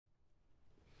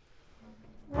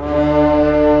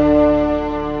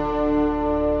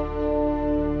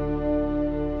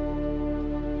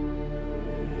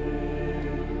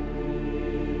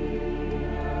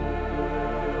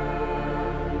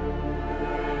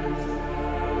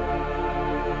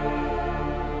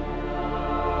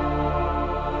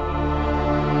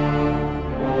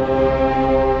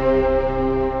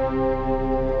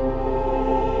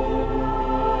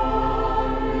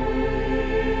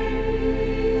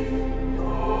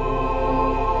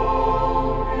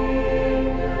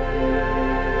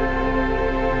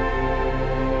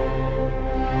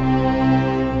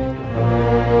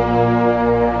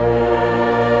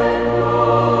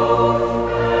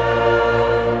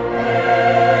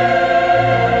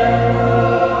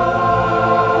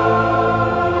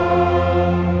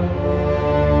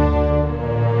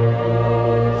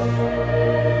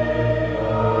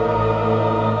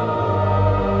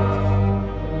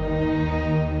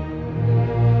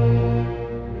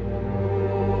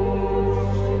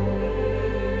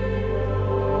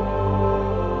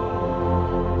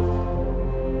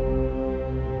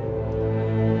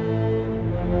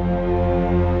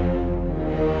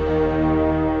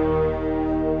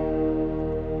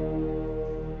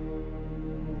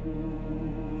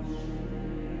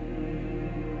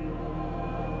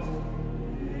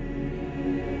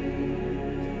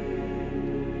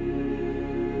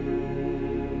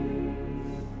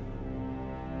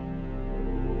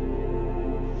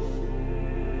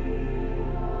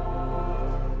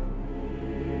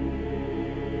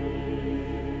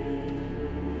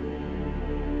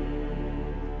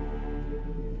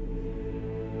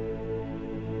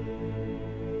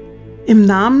Im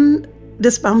Namen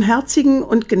des barmherzigen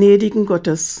und gnädigen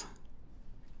Gottes,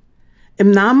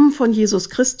 im Namen von Jesus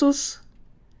Christus,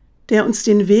 der uns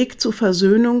den Weg zu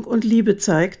Versöhnung und Liebe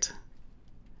zeigt,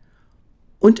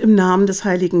 und im Namen des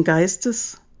Heiligen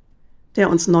Geistes, der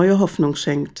uns neue Hoffnung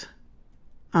schenkt.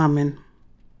 Amen.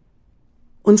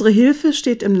 Unsere Hilfe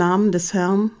steht im Namen des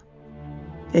Herrn,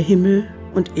 der Himmel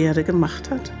und Erde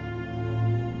gemacht hat.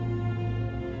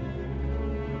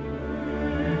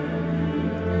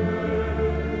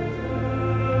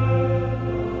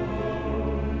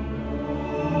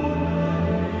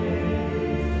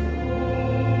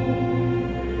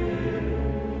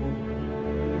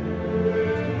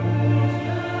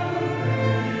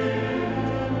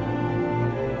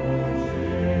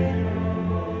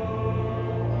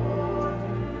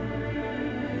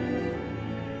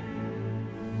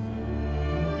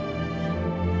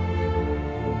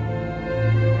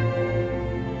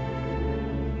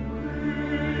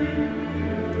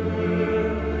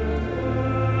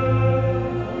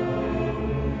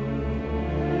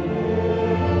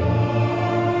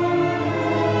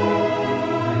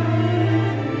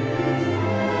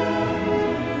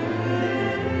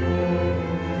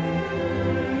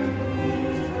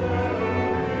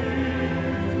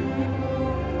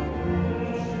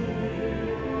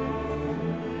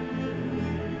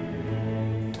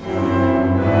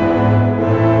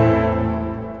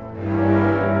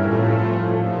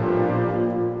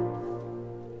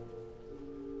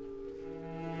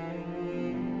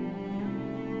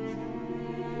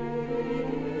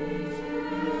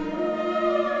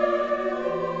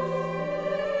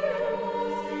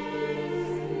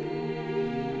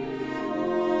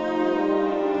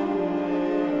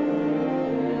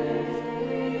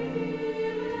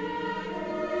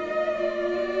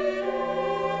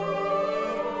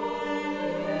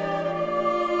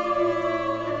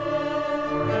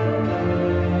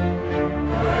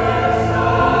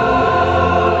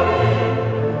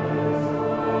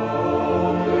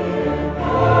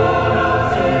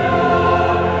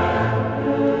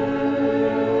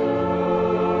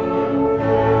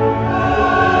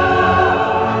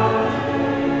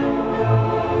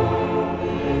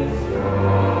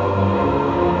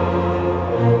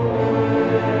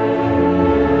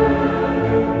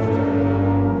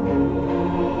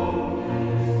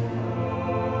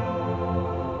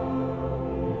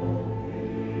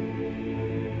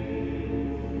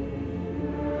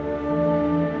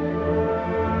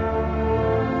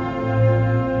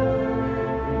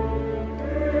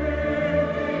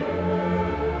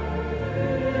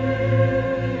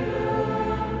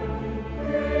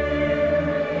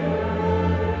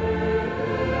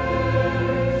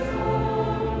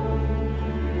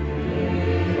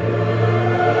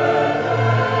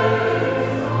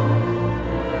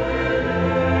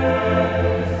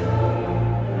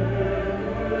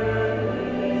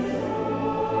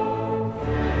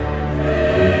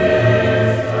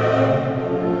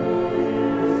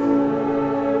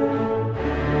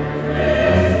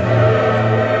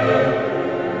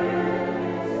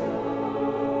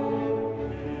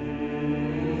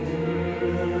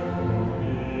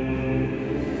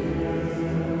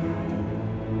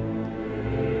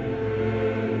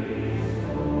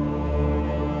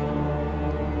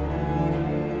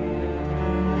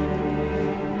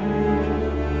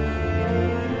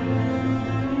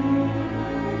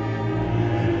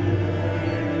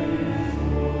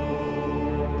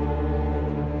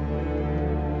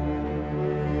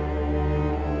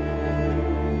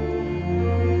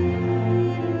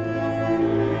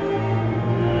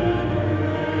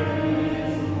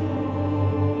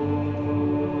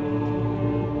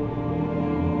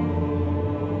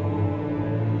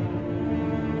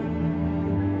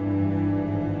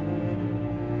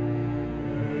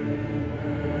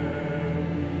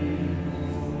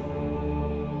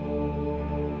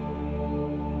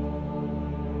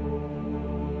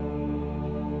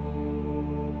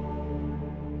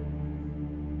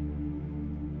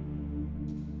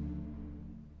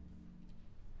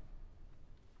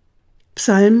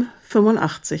 Psalm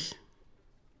 85.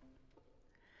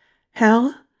 Herr,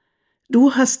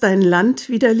 du hast dein Land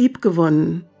wieder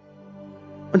liebgewonnen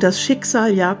und das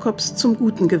Schicksal Jakobs zum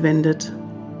Guten gewendet.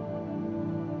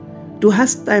 Du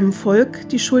hast deinem Volk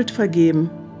die Schuld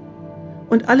vergeben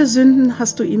und alle Sünden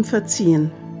hast du ihm verziehen.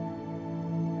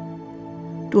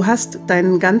 Du hast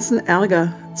deinen ganzen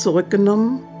Ärger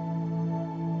zurückgenommen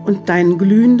und deinen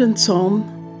glühenden Zorn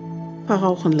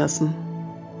verrauchen lassen.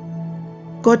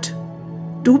 Gott,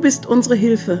 du bist unsere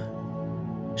Hilfe.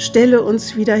 Stelle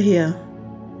uns wieder her.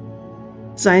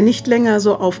 Sei nicht länger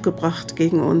so aufgebracht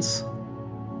gegen uns.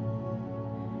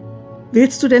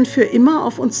 Willst du denn für immer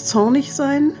auf uns zornig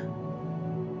sein?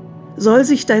 Soll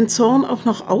sich dein Zorn auch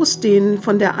noch ausdehnen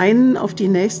von der einen auf die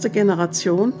nächste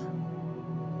Generation?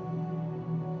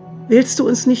 Willst du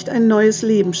uns nicht ein neues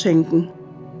Leben schenken?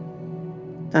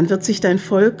 Dann wird sich dein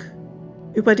Volk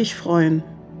über dich freuen.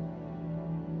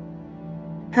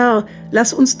 Herr,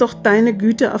 lass uns doch deine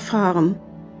Güte erfahren.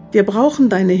 Wir brauchen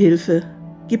deine Hilfe.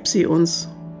 Gib sie uns.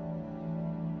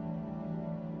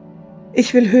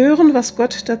 Ich will hören, was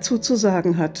Gott dazu zu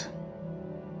sagen hat.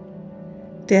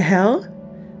 Der Herr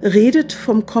redet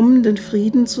vom kommenden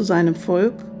Frieden zu seinem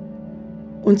Volk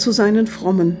und zu seinen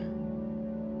Frommen.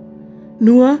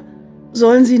 Nur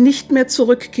sollen sie nicht mehr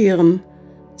zurückkehren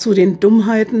zu den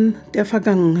Dummheiten der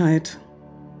Vergangenheit.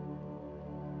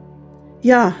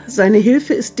 Ja, seine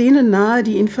Hilfe ist denen nahe,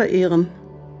 die ihn verehren.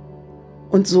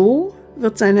 Und so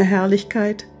wird seine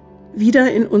Herrlichkeit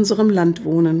wieder in unserem Land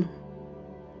wohnen.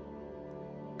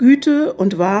 Güte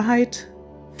und Wahrheit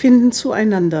finden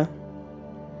zueinander.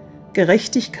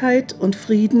 Gerechtigkeit und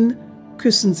Frieden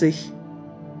küssen sich.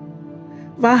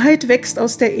 Wahrheit wächst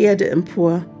aus der Erde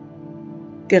empor.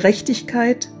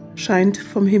 Gerechtigkeit scheint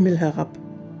vom Himmel herab.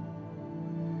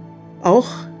 Auch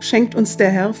schenkt uns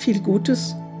der Herr viel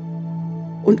Gutes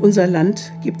und unser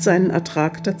Land gibt seinen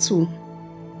Ertrag dazu.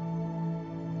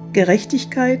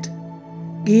 Gerechtigkeit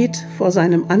geht vor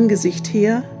seinem Angesicht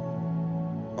her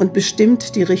und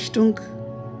bestimmt die Richtung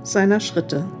seiner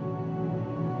Schritte.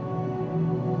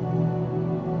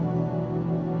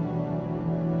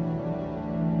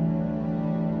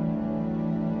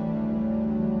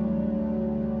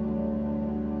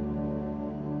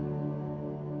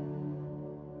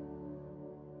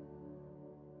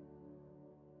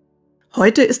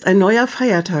 Heute ist ein neuer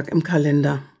Feiertag im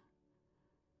Kalender.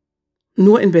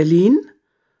 Nur in Berlin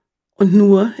und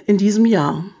nur in diesem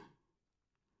Jahr.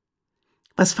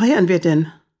 Was feiern wir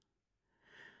denn?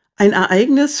 Ein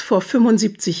Ereignis vor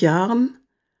 75 Jahren,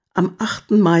 am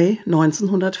 8. Mai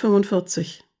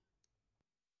 1945.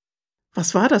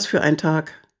 Was war das für ein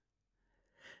Tag?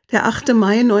 Der 8.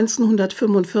 Mai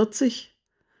 1945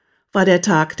 war der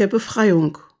Tag der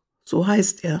Befreiung, so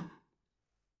heißt er.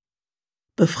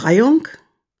 Befreiung,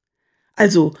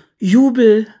 also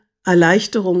Jubel,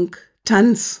 Erleichterung,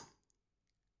 Tanz.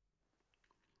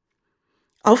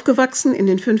 Aufgewachsen in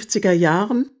den 50er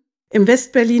Jahren im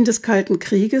Westberlin des Kalten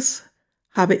Krieges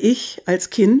habe ich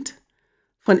als Kind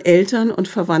von Eltern und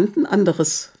Verwandten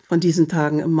anderes von diesen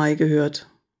Tagen im Mai gehört.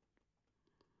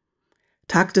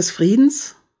 Tag des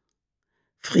Friedens?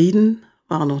 Frieden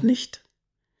war noch nicht.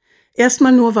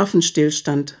 Erstmal nur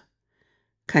Waffenstillstand.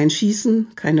 Kein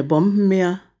Schießen, keine Bomben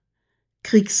mehr.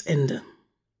 Kriegsende.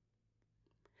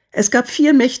 Es gab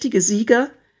 4 mächtige Sieger,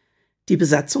 die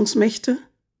Besatzungsmächte,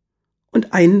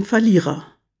 und einen Verlierer,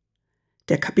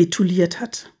 der kapituliert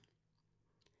hat.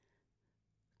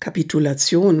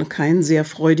 Kapitulation, kein sehr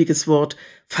freudiges Wort,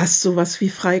 fast sowas wie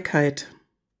Freiheit.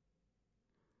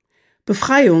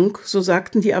 Befreiung, so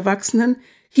sagten die Erwachsenen,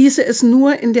 hieße es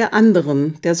nur in der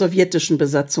anderen, der sowjetischen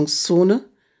Besatzungszone,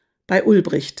 bei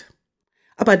Ulbricht.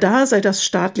 Aber da sei das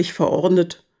staatlich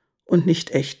verordnet und nicht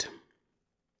echt.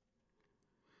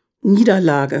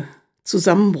 Niederlage,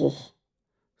 Zusammenbruch,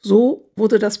 so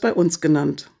wurde das bei uns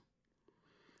genannt.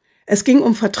 Es ging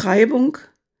um Vertreibung,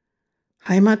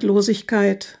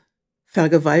 Heimatlosigkeit,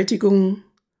 Vergewaltigung,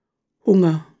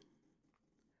 Hunger.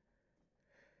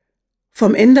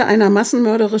 Vom Ende einer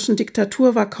massenmörderischen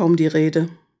Diktatur war kaum die Rede.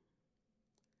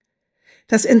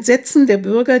 Das Entsetzen der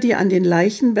Bürger, die an den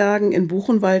Leichenbergen in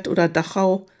Buchenwald oder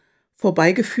Dachau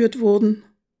vorbeigeführt wurden,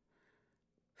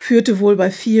 führte wohl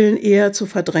bei vielen eher zu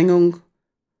Verdrängung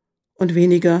und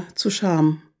weniger zu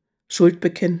Scham,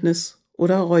 Schuldbekenntnis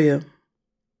oder Reue.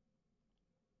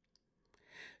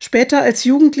 Später als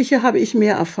Jugendliche habe ich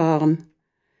mehr erfahren,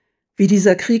 wie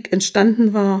dieser Krieg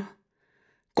entstanden war,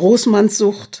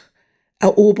 Großmannssucht,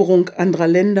 Eroberung anderer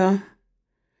Länder,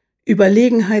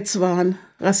 Überlegenheitswahn,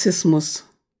 Rassismus,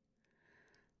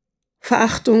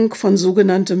 Verachtung von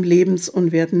sogenanntem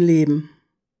lebensunwerten Leben,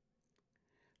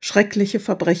 schreckliche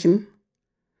Verbrechen,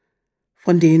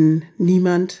 von denen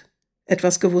niemand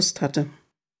etwas gewusst hatte.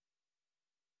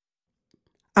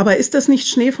 Aber ist das nicht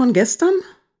Schnee von gestern?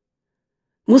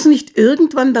 Muss nicht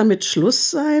irgendwann damit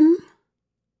Schluss sein?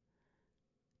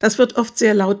 Das wird oft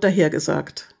sehr laut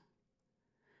dahergesagt.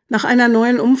 Nach einer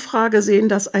neuen Umfrage sehen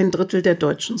das 1/3 der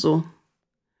Deutschen so.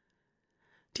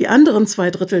 Die anderen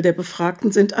 2/3 der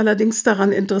Befragten sind allerdings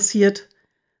daran interessiert,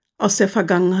 aus der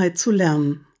Vergangenheit zu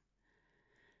lernen.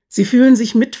 Sie fühlen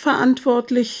sich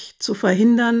mitverantwortlich, zu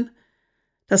verhindern,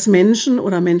 dass Menschen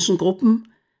oder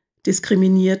Menschengruppen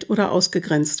diskriminiert oder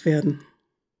ausgegrenzt werden.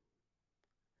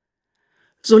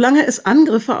 Solange es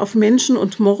Angriffe auf Menschen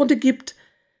und Morde gibt,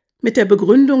 mit der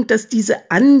Begründung, dass diese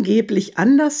angeblich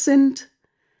anders sind,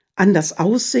 anders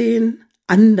aussehen,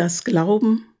 anders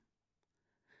glauben.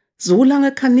 So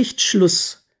lange kann nicht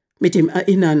Schluss mit dem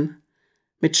Erinnern,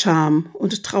 mit Scham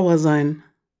und Trauer sein.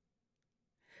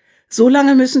 So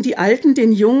lange müssen die Alten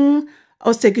den Jungen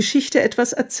aus der Geschichte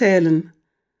etwas erzählen,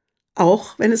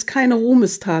 auch wenn es keine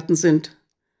Ruhmestaten sind,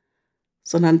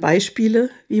 sondern Beispiele,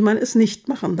 wie man es nicht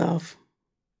machen darf.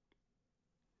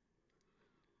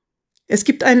 Es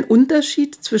gibt einen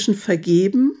Unterschied zwischen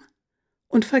vergeben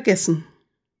und vergessen.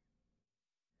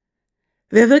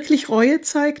 Wer wirklich Reue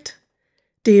zeigt,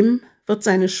 dem wird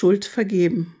seine Schuld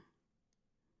vergeben.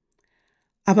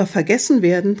 Aber vergessen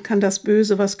werden kann das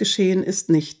Böse, was geschehen ist,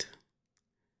 nicht.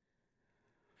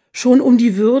 Schon um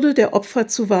die Würde der Opfer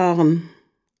zu wahren.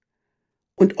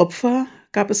 Und Opfer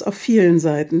gab es auf vielen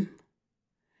Seiten.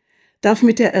 Darf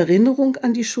mit der Erinnerung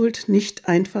an die Schuld nicht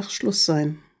einfach Schluss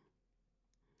sein.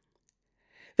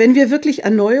 Wenn wir wirklich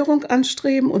Erneuerung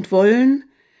anstreben und wollen,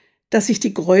 dass sich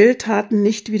die Gräueltaten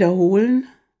nicht wiederholen,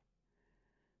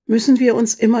 müssen wir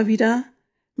uns immer wieder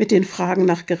mit den Fragen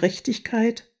nach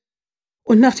Gerechtigkeit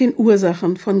und nach den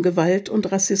Ursachen von Gewalt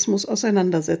und Rassismus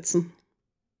auseinandersetzen.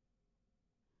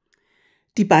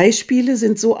 Die Beispiele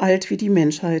sind so alt wie die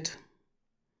Menschheit.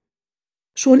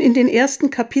 Schon in den ersten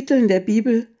Kapiteln der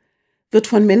Bibel wird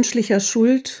von menschlicher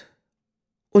Schuld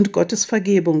und Gottes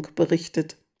Vergebung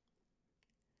berichtet.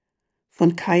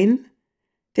 Von Kain,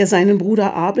 der seinen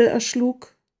Bruder Abel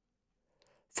erschlug,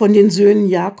 von den Söhnen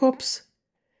Jakobs,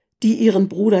 die ihren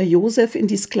Bruder Josef in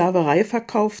die Sklaverei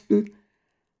verkauften,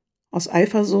 aus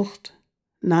Eifersucht,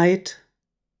 Neid,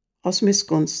 aus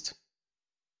Missgunst.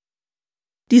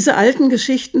 Diese alten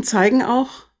Geschichten zeigen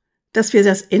auch, dass wir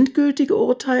das endgültige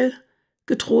Urteil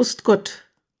getrost Gott,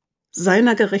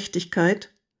 seiner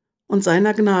Gerechtigkeit und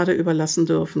seiner Gnade überlassen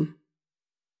dürfen.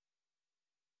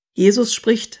 Jesus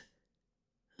spricht: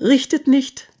 Richtet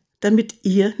nicht, damit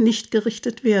ihr nicht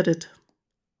gerichtet werdet.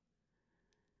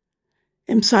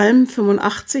 Im Psalm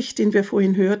 85, den wir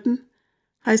vorhin hörten,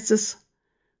 heißt es: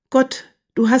 Gott,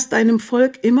 du hast deinem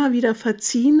Volk immer wieder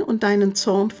verziehen und deinen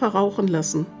Zorn verrauchen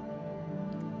lassen.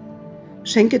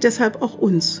 Schenke deshalb auch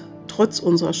uns, trotz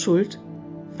unserer Schuld,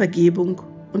 Vergebung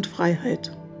und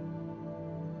Freiheit.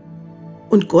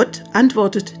 Und Gott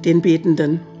antwortet den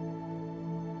Betenden.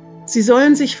 Sie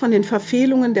sollen sich von den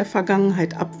Verfehlungen der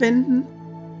Vergangenheit abwenden,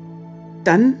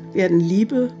 dann werden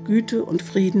Liebe, Güte und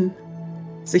Frieden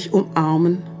sich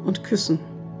umarmen und küssen.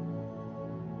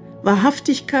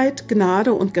 Wahrhaftigkeit,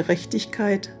 Gnade und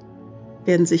Gerechtigkeit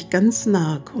werden sich ganz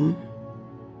nahe kommen.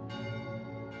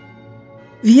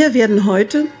 Wir werden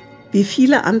heute, wie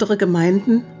viele andere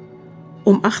Gemeinden,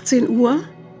 um 18 Uhr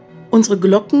unsere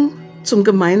Glocken zum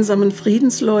gemeinsamen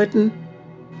Friedensläuten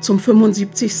zum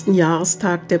 75.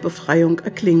 Jahrestag der Befreiung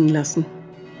erklingen lassen.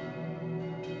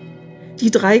 Die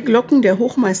 3 Glocken der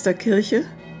Hochmeisterkirche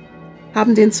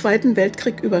haben den Zweiten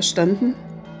Weltkrieg überstanden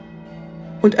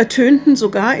und ertönten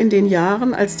sogar in den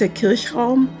Jahren, als der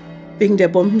Kirchraum wegen der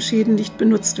Bombenschäden nicht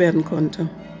benutzt werden konnte.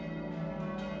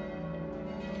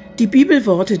 Die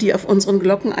Bibelworte, die auf unseren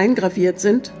Glocken eingraviert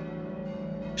sind,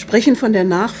 sprechen von der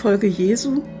Nachfolge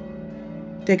Jesu,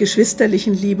 der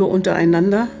geschwisterlichen Liebe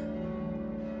untereinander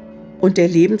und der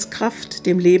Lebenskraft,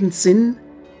 dem Lebenssinn,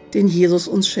 den Jesus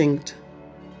uns schenkt.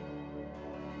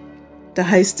 Da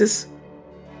heißt es: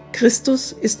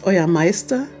 Christus ist euer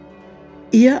Meister,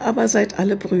 ihr aber seid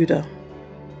alle Brüder.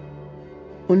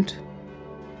 Und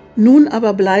nun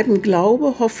aber bleiben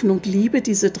Glaube, Hoffnung, Liebe,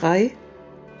 diese 3,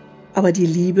 aber die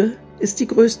Liebe ist die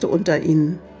größte unter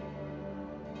ihnen.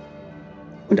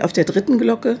 Und auf der 3.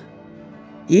 Glocke: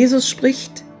 Jesus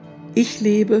spricht: Ich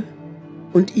lebe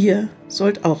und ihr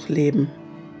sollt auch leben.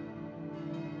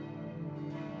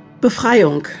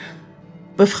 Befreiung.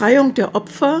 Befreiung der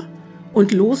Opfer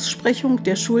und Lossprechung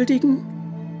der Schuldigen.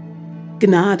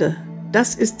 Gnade,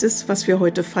 das ist es, was wir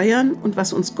heute feiern und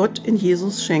was uns Gott in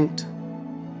Jesus schenkt.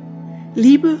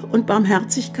 Liebe und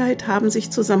Barmherzigkeit haben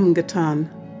sich zusammengetan.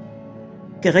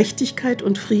 Gerechtigkeit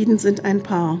und Frieden sind ein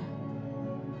Paar.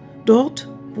 Dort,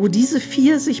 wo diese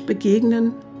 4 sich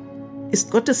begegnen,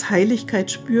 ist Gottes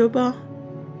Heiligkeit spürbar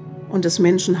und des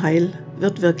Menschen Heil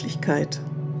wird Wirklichkeit.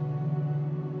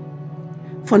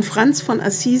 Von Franz von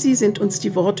Assisi sind uns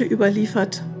die Worte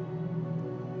überliefert: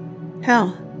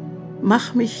 Herr,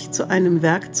 mach mich zu einem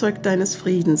Werkzeug deines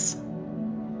Friedens,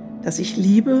 dass ich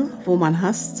liebe, wo man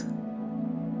hasst,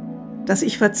 dass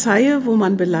ich verzeihe, wo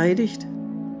man beleidigt,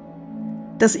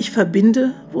 dass ich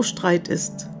verbinde, wo Streit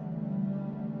ist.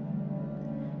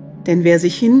 Denn wer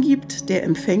sich hingibt, der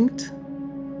empfängt,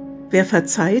 wer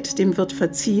verzeiht, dem wird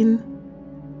verziehen,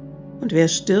 und wer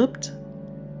stirbt,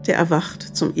 der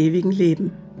erwacht zum ewigen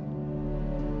Leben.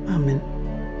 Amen.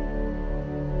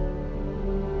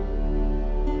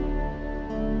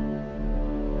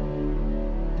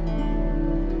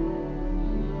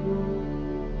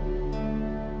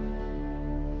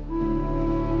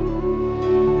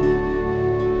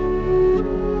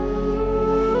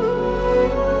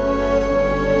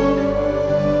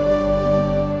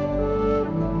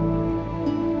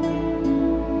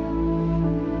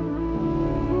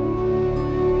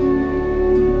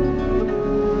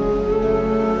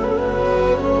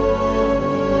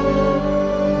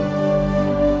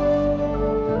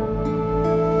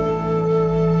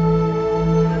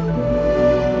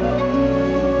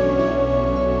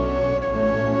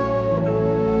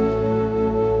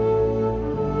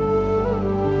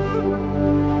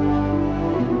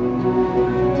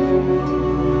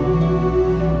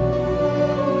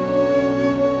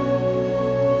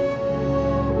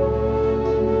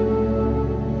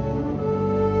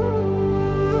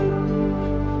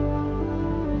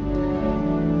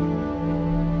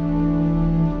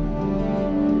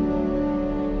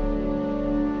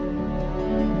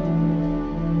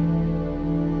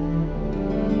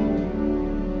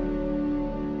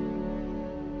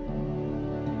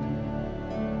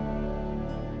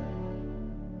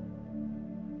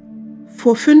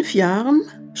 Vor 5 Jahren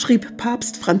schrieb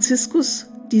Papst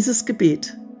Franziskus dieses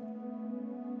Gebet.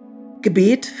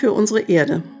 Gebet für unsere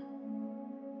Erde.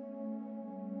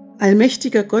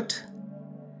 Allmächtiger Gott,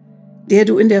 der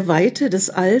du in der Weite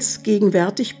des Alls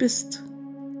gegenwärtig bist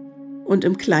und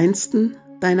im Kleinsten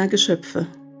deiner Geschöpfe,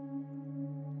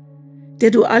 der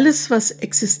du alles, was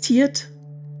existiert,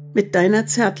 mit deiner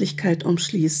Zärtlichkeit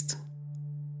umschließt.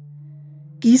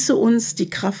 Gieße uns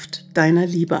die Kraft deiner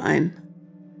Liebe ein,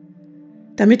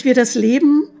 damit wir das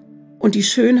Leben und die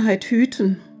Schönheit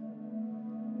hüten.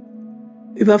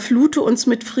 Überflute uns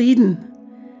mit Frieden,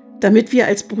 damit wir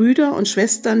als Brüder und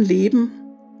Schwestern leben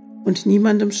und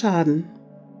niemandem schaden.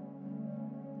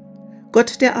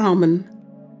 Gott der Armen,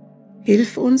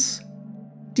 hilf uns,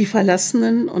 die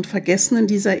Verlassenen und Vergessenen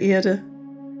dieser Erde,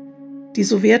 die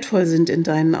so wertvoll sind in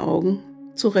deinen Augen,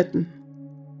 zu retten.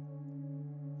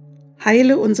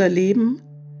 Heile unser Leben,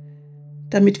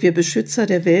 damit wir Beschützer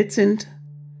der Welt sind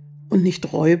und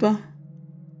nicht Räuber,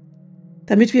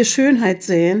 damit wir Schönheit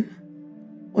säen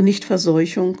und nicht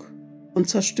Verseuchung und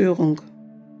Zerstörung.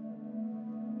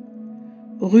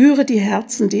 Rühre die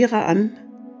Herzen derer an,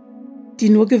 die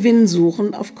nur Gewinn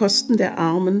suchen auf Kosten der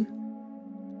Armen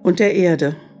und der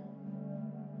Erde.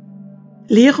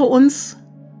 Lehre uns,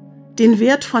 den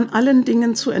Wert von allen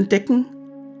Dingen zu entdecken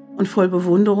und voll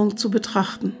Bewunderung zu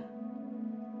betrachten.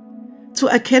 Zu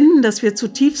erkennen, dass wir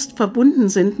zutiefst verbunden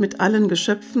sind mit allen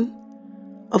Geschöpfen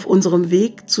auf unserem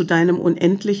Weg zu deinem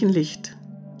unendlichen Licht.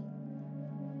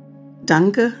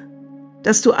 Danke,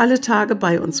 dass du alle Tage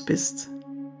bei uns bist.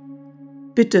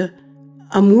 Bitte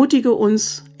ermutige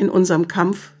uns in unserem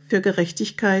Kampf für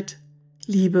Gerechtigkeit,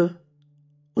 Liebe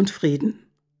und Frieden.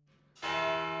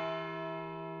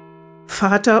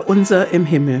 Vater unser im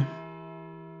Himmel,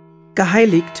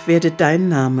 geheiligt werde dein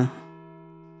Name.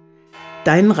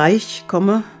 Dein Reich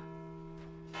komme,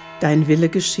 dein Wille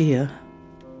geschehe,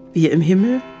 wie im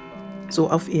Himmel, so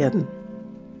auf Erden.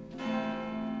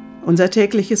 Unser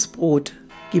tägliches Brot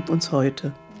gib uns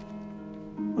heute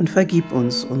und vergib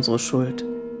uns unsere Schuld,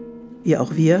 wie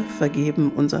auch wir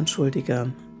vergeben unseren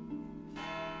Schuldigern.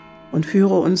 Und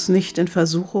führe uns nicht in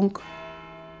Versuchung,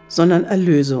 sondern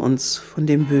erlöse uns von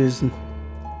dem Bösen.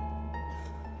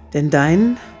 Denn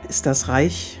dein ist das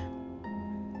Reich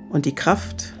und die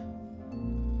Kraft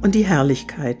und die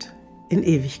Herrlichkeit in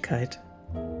Ewigkeit.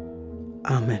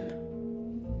 Amen.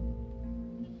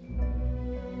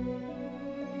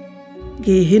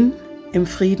 Geh hin im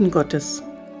Frieden Gottes.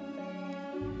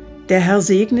 Der Herr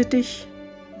segne dich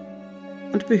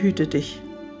und behüte dich.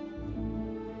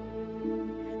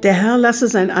 Der Herr lasse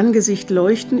sein Angesicht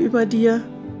leuchten über dir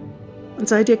und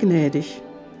sei dir gnädig.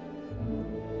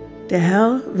 Der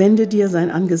Herr wende dir sein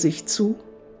Angesicht zu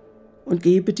und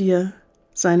gebe dir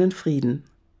seinen Frieden.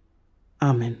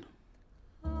 Amen.